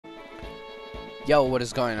Yo, what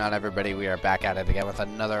is going on, everybody? We are back at it again with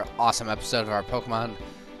another awesome episode of our Pokemon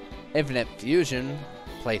Infinite Fusion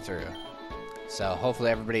playthrough. So hopefully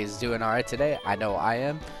everybody is doing alright today. I know I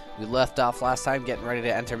am. We left off last time getting ready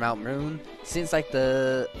to enter Mount Moon. Seems like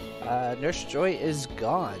the Nurse Joy is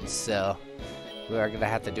gone, so we are going to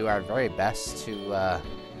have to do our very best to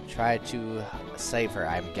try to save her,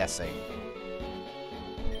 I'm guessing.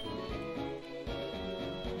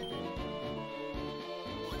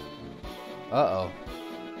 Uh-oh.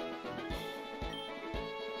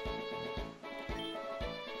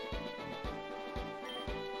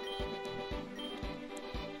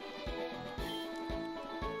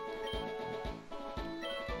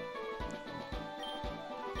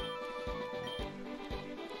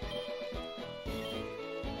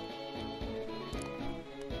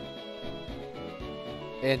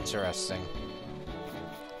 Interesting.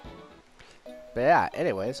 But yeah,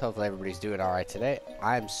 anyways, hopefully everybody's doing alright today.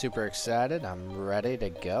 I'm super excited. I'm ready to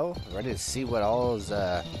go. Ready to see what all is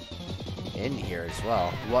in here as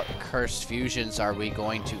well. What cursed fusions are we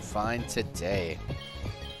going to find today?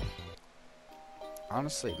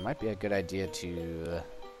 Honestly, it might be a good idea to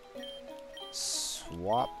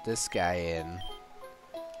swap this guy in.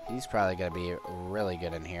 He's probably going to be really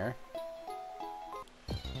good in here.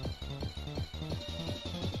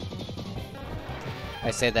 I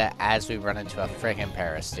say that as we run into a friggin'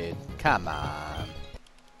 Paris, dude. Come on.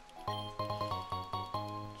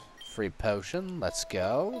 Free potion. Let's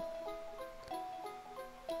go.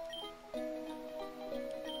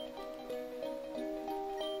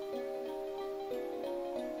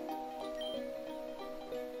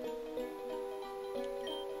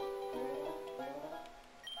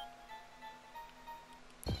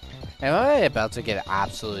 Am I about to get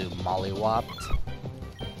absolutely mollywopped?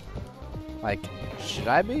 Like, should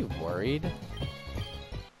I be worried?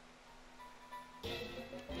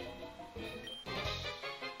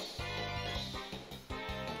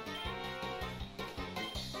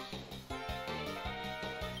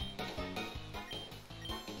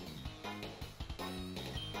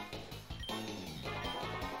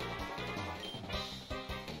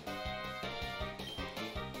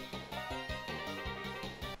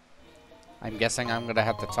 I'm guessing I'm gonna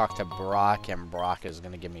have to talk to Brock, and Brock is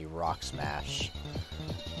gonna give me Rock Smash.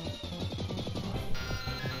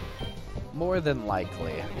 More than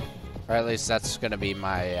likely. Or at least that's gonna be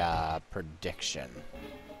my prediction.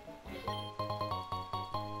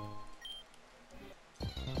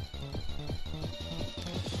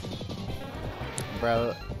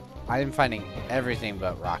 Bro, I'm finding everything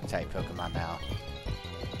but Rock-type Pokemon now.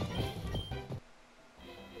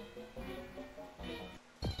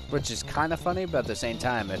 Which is kind of funny, but at the same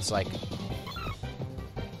time, it's like...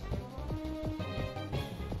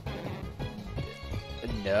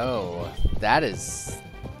 No, that is...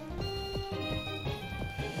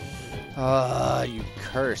 you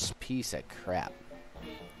cursed piece of crap.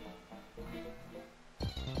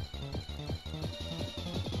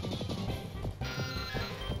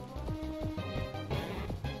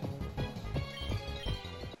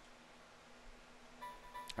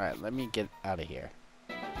 Alright, let me get out of here.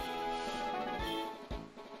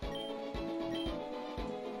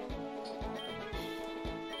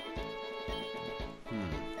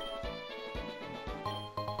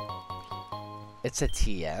 It's a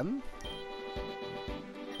TM?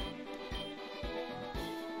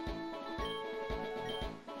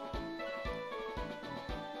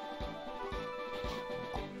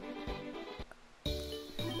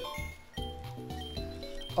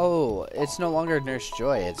 Oh, it's no longer Nurse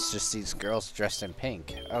Joy, it's just these girls dressed in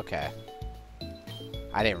pink. Okay.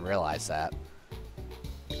 I didn't realize that.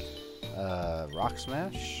 Rock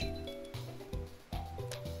Smash?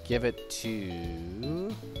 Give it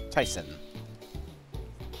to Tyson.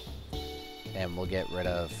 And we'll get rid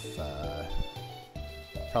of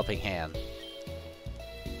Helping Hand.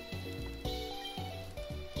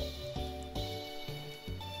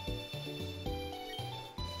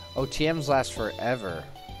 Oh, TMs last forever.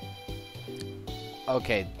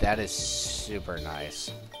 Okay, that is super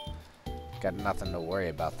nice. Got nothing to worry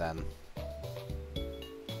about then.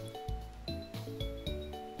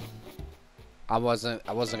 I wasn't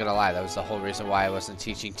gonna lie, that was the whole reason why I wasn't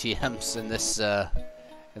teaching TMs in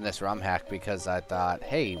this ROM hack, because I thought,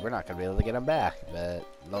 hey, we're not going to be able to get them back, but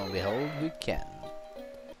lo and behold, we can.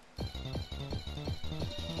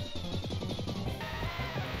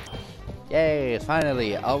 Yay,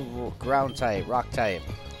 finally, a ground type, rock type,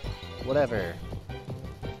 whatever.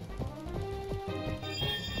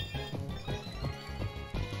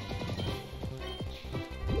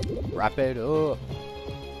 Wrap it up.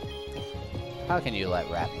 How can you let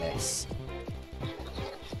Rap miss?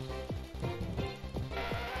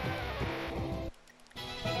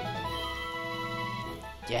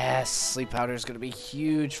 Yes, sleep powder is going to be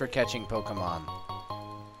huge for catching Pokemon.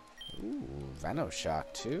 Ooh, Venoshock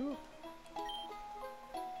too?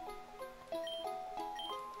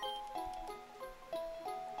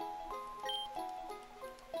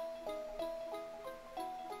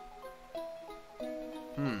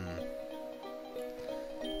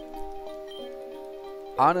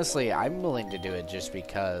 Honestly, I'm willing to do it just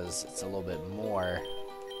because it's a little bit more.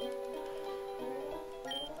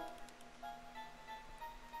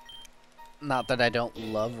 Not that I don't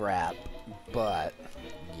love rap, but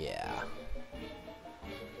yeah.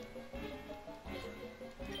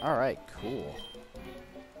 Alright, cool.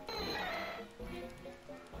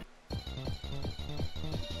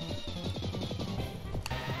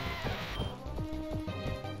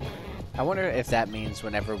 I wonder if that means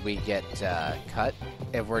whenever we get cut,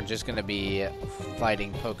 if we're just going to be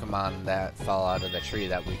fighting Pokemon that fall out of the tree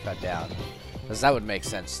that we cut down. Because that would make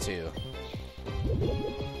sense too.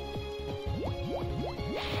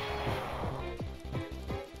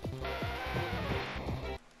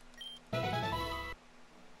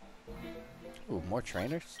 Ooh, more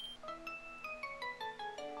trainers?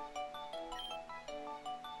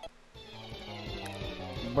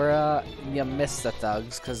 Bruh, you missed the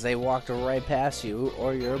thugs because they walked right past you,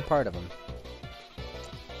 or you're a part of them.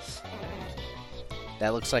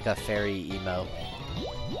 That looks like a fairy emo.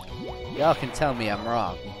 Y'all can tell me I'm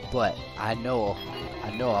wrong, but I know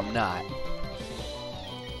I'm not.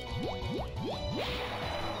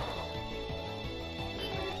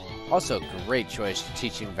 Also, great choice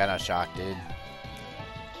teaching Venoshock, dude.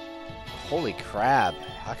 Holy crap.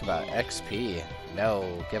 Talk about XP.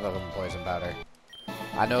 No, give up on poison powder.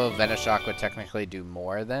 I know Venoshock would technically do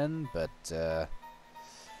more then, but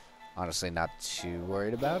honestly not too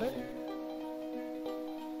worried about it.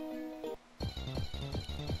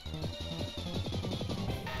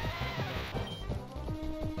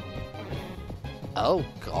 Oh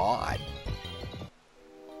god.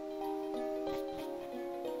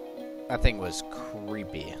 That thing was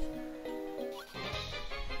creepy.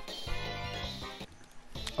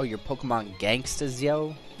 Oh, your Pokemon gangsters,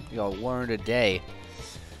 yo? Yo, learn today.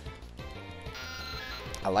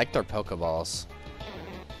 I like their Pokeballs.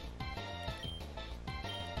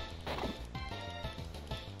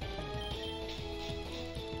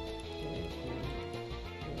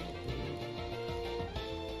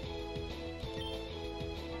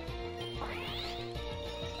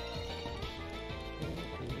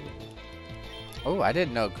 Oh, I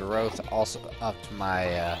didn't know growth also upped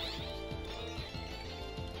my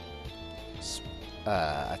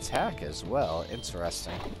attack as well.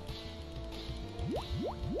 Interesting.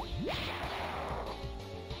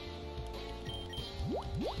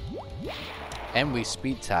 And we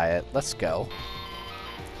speed tie it. Let's go.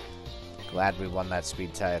 Glad we won that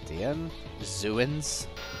speed tie at the end. Zooins.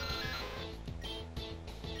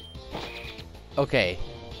 Okay,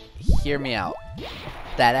 hear me out.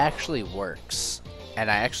 That actually works, and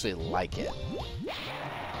I actually like it.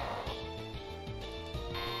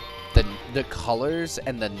 The colors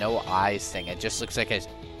and the no eyes thing, it just looks like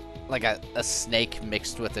a snake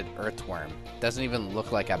mixed with an earthworm. Doesn't even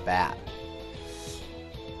look like a bat.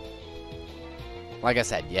 Like I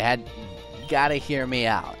said, you gotta hear me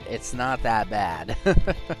out. It's not that bad.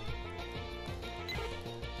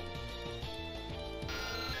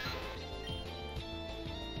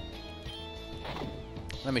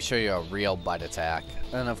 Let me show you a real butt attack.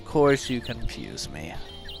 And of course you confuse me.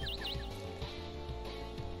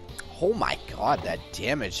 Oh my god, that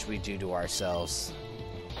damage we do to ourselves.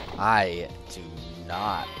 I do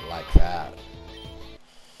not like that.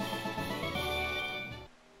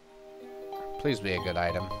 Please be a good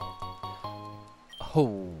item.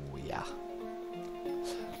 Oh, yeah.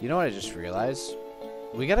 You know what I just realized?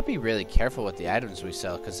 We gotta be really careful with the items we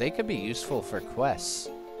sell, because they could be useful for quests.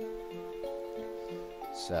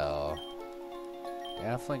 So,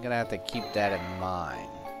 definitely gonna have to keep that in mind.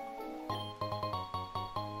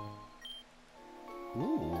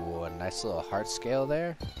 Ooh, a nice little heart scale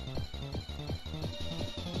there.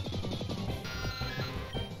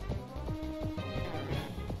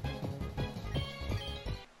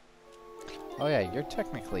 Oh yeah, you're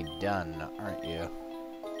technically done, aren't you?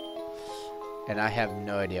 And I have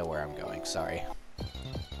no idea where I'm going, sorry.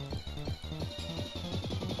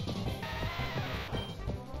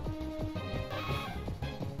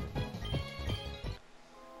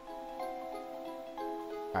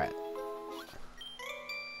 Alright.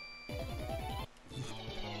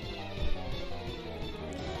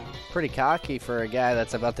 Pretty cocky for a guy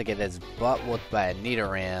that's about to get his butt whooped by a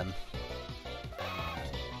Nidoran.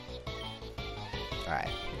 Alright.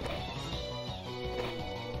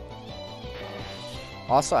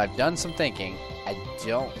 Also, I've done some thinking. I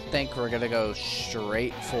don't think we're gonna go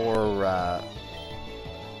straight for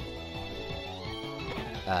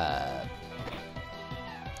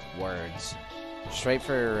straight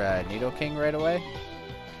for Needle King right away.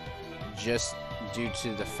 Just due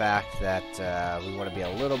to the fact that we want to be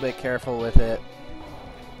a little bit careful with it.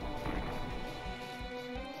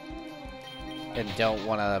 And don't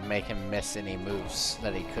want to make him miss any moves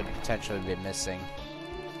that he could potentially be missing.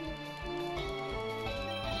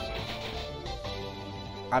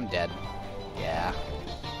 I'm dead. Yeah.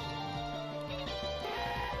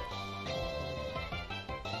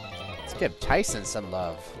 Let's give Tyson some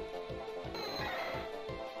love.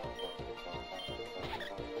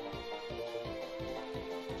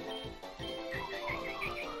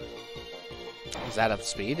 Was that up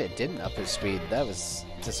speed? It didn't up his speed. That was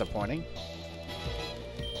disappointing.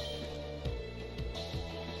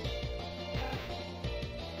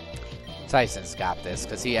 Tyson's got this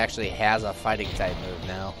because he actually has a fighting type move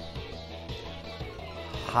now.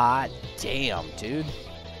 Hot damn, dude.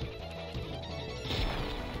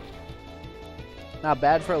 Not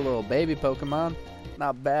bad for a little baby Pokemon.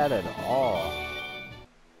 Not bad at all.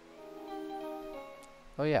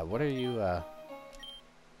 Oh yeah, what are you,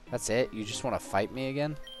 that's it? You just want to fight me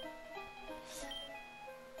again?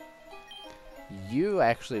 You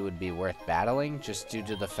actually would be worth battling just due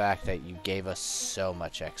to the fact that you gave us so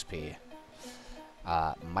much XP.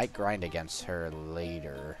 Might grind against her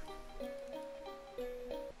later.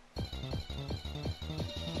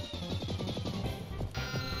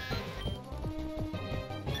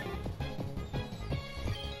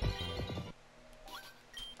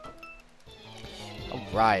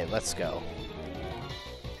 Alright, let's go.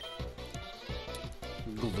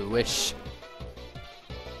 Bluish.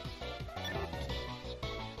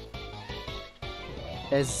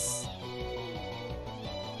 Is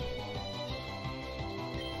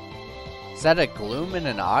that a Gloom and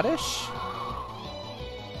an Oddish?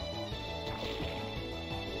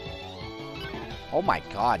 Oh my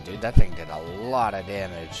god, dude, that thing did a lot of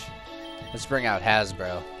damage. Let's bring out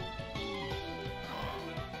Hasbro.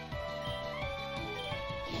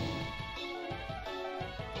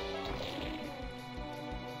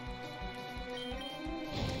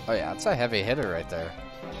 Oh yeah, that's a heavy hitter right there.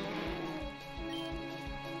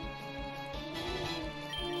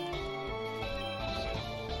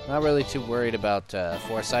 Not really too worried about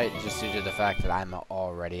Foresight, just due to the fact that I'm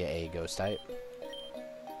already a Ghost type.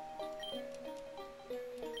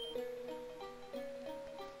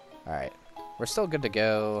 Alright, we're still good to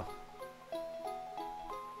go.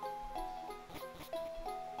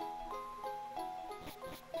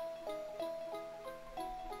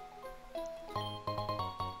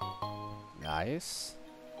 Nice.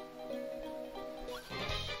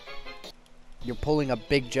 You're pulling a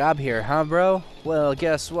big job here, huh, bro? Well,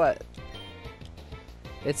 guess what?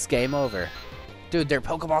 It's game over. Dude, their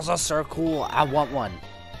Pokeballs are so cool. I want one.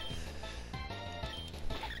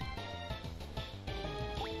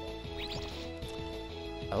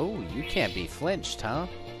 Oh, you can't be flinched, huh?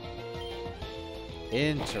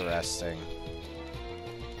 Interesting.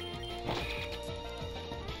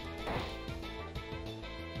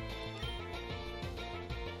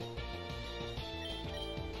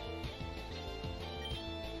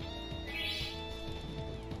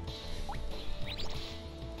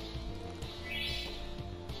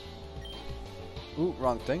 Ooh,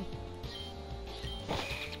 wrong thing.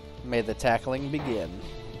 May the tackling begin.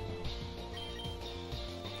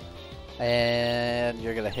 And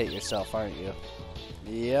you're gonna hit yourself, aren't you?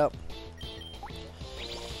 Yep.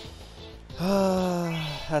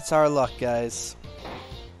 That's our luck, guys.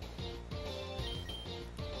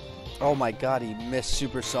 Oh my god, he missed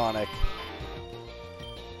Supersonic.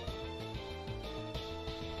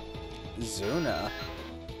 Zuna.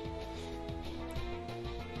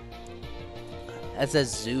 That's a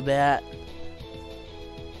Zubat.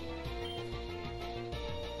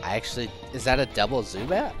 Is that a double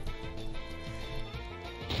Zubat?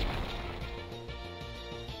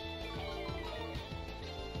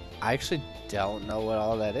 I actually don't know what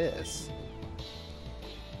all that is.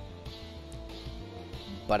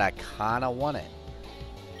 But I kinda want it.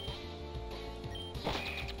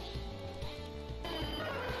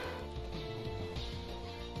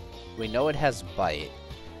 We know it has bite.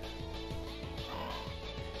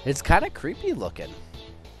 It's kind of creepy looking.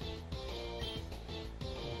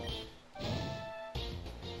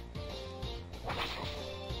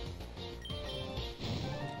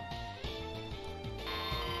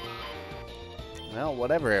 Well,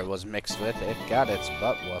 whatever it was mixed with, it got its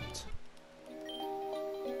butt whooped.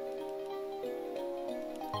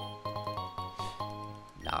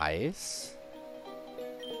 Nice.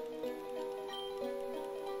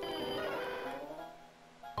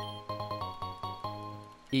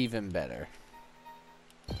 Even better.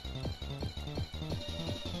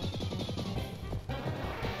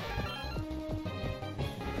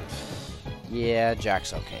 Yeah,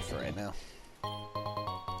 Jack's okay for right now.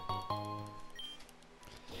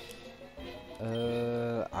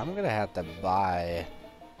 I'm gonna have to buy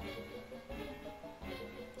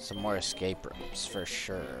some more escape rooms for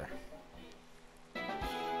sure.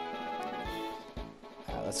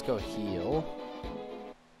 Let's go heal.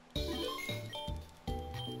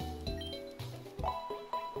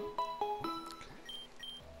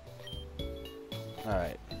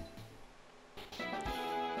 Alright.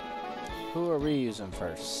 Who are we using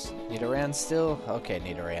first? Nidoran still? Okay,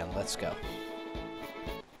 Nidoran, let's go.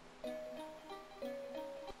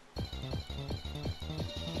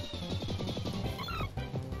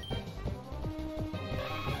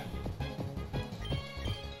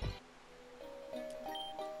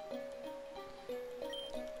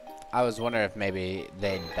 I was wondering if maybe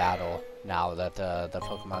they'd battle now that the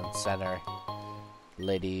Pokemon Center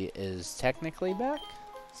lady is technically back.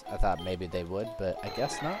 I thought maybe they would, but I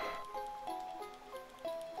guess not.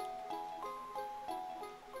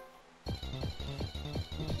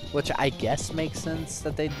 Which I guess makes sense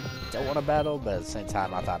that they don't want to battle, but at the same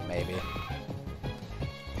time I thought maybe. A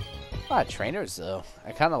lot of trainers though.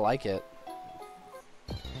 I kind of like it.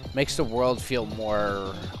 Makes the world feel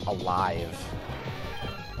more alive.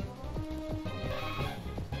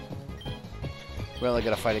 We're only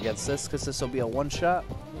gonna fight against this because this will be a one-shot.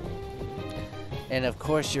 And of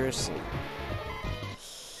course you're asleep.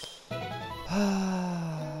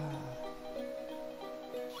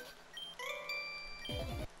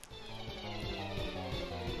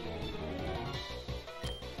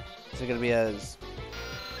 Is it gonna be as...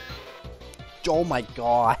 Oh my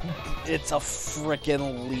god! It's a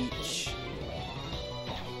frickin' leech.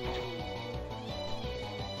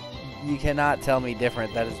 You cannot tell me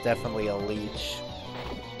different. That is definitely a leech.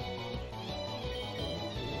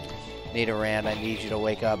 Nidoran, I need you to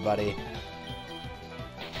wake up, buddy.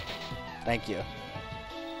 Thank you.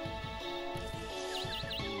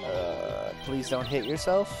 Please don't hit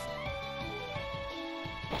yourself.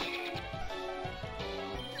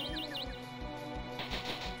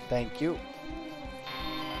 Thank you.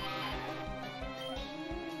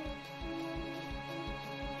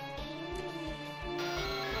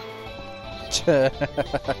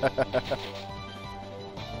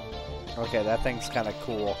 Okay, that thing's kind of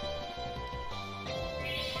cool.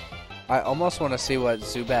 I almost want to see what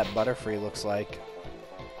Zubat Butterfree looks like.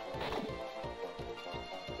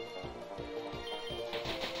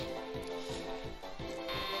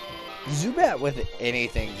 Zubat with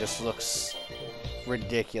anything just looks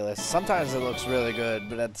ridiculous. Sometimes it looks really good,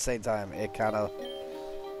 but at the same time, it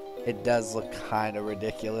does look kind of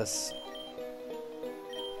ridiculous.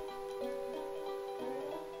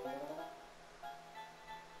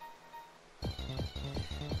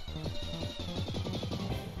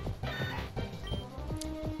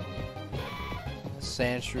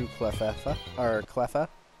 Sandshrew Cleffa, or Cleffa,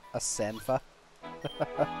 a Sanfa.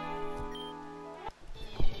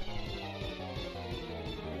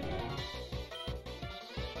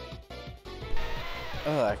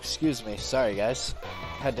 Oh, excuse me. Sorry, guys.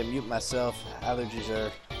 Had to mute myself. Allergies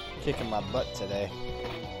are kicking my butt today.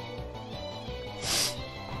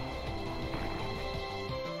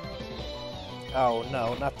 Oh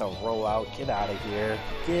no, not the rollout. Get out of here.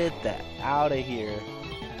 Get that out of here.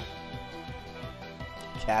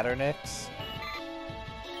 Catternix.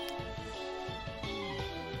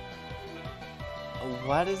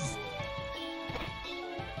 What is...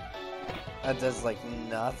 That does like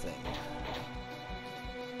nothing.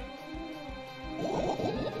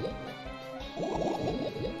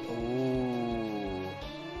 Ooh.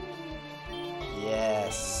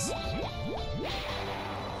 Yes.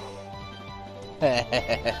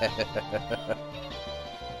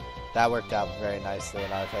 That worked out very nicely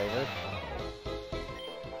in our favor.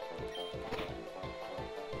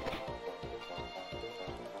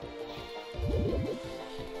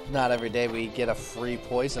 Not every day we get a free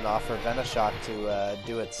poison off for Venoshock to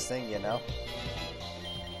do its thing, you know?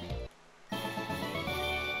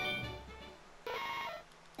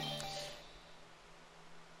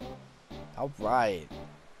 Alright.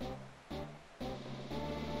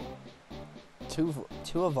 Two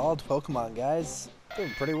evolved Pokemon, guys.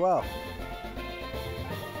 Doing pretty well.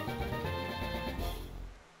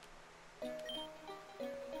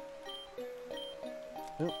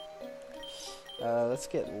 Oop. Let's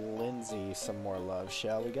get Lindsay some more love,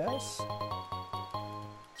 shall we, guys?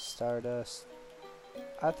 Stardust.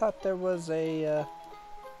 I thought there was a...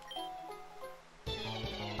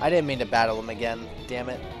 I didn't mean to battle him again. Damn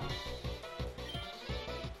it.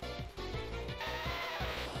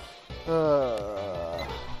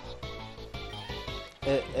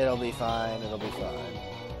 It'll be fine. It'll be fine.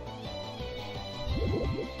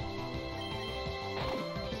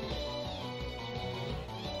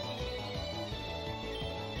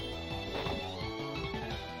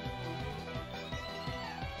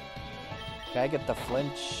 Can I get the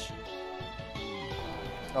flinch?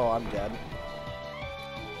 Oh, I'm dead.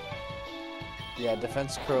 Yeah,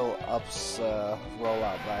 defense curl ups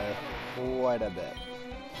rollout by quite a bit.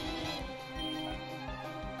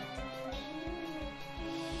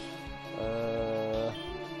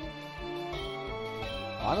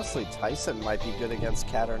 Honestly, Tyson might be good against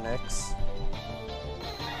Cat or Nyx.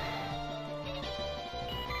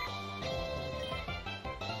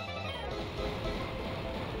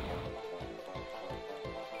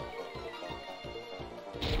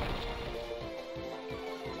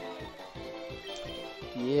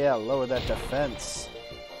 Yeah, lower that defense.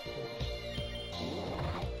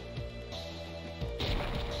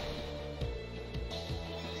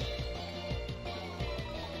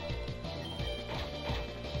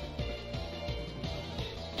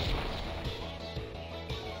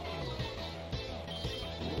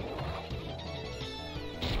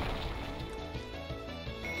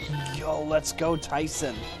 Yo, let's go,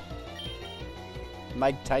 Tyson.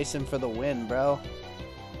 Mike Tyson for the win, bro.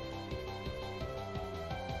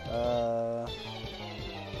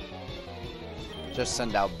 Just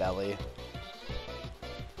send out Belly.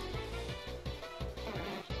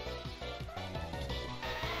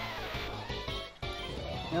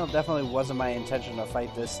 You know, definitely wasn't my intention to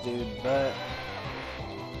fight this dude, but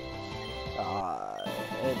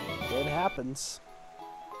it happens.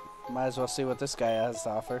 Might as well see what this guy has to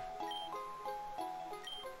offer.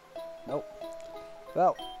 Nope.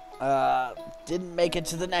 Well, didn't make it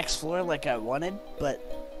to the next floor like I wanted,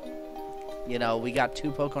 but you know, we got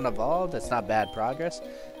 2 Pokemon evolved. That's not bad progress.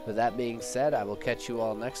 With that being said, I will catch you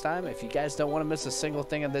all next time. If you guys don't want to miss a single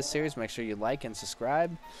thing of this series, make sure you like and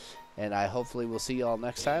subscribe. And I hopefully will see you all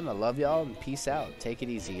next time. I love y'all and peace out. Take it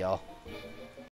easy, y'all.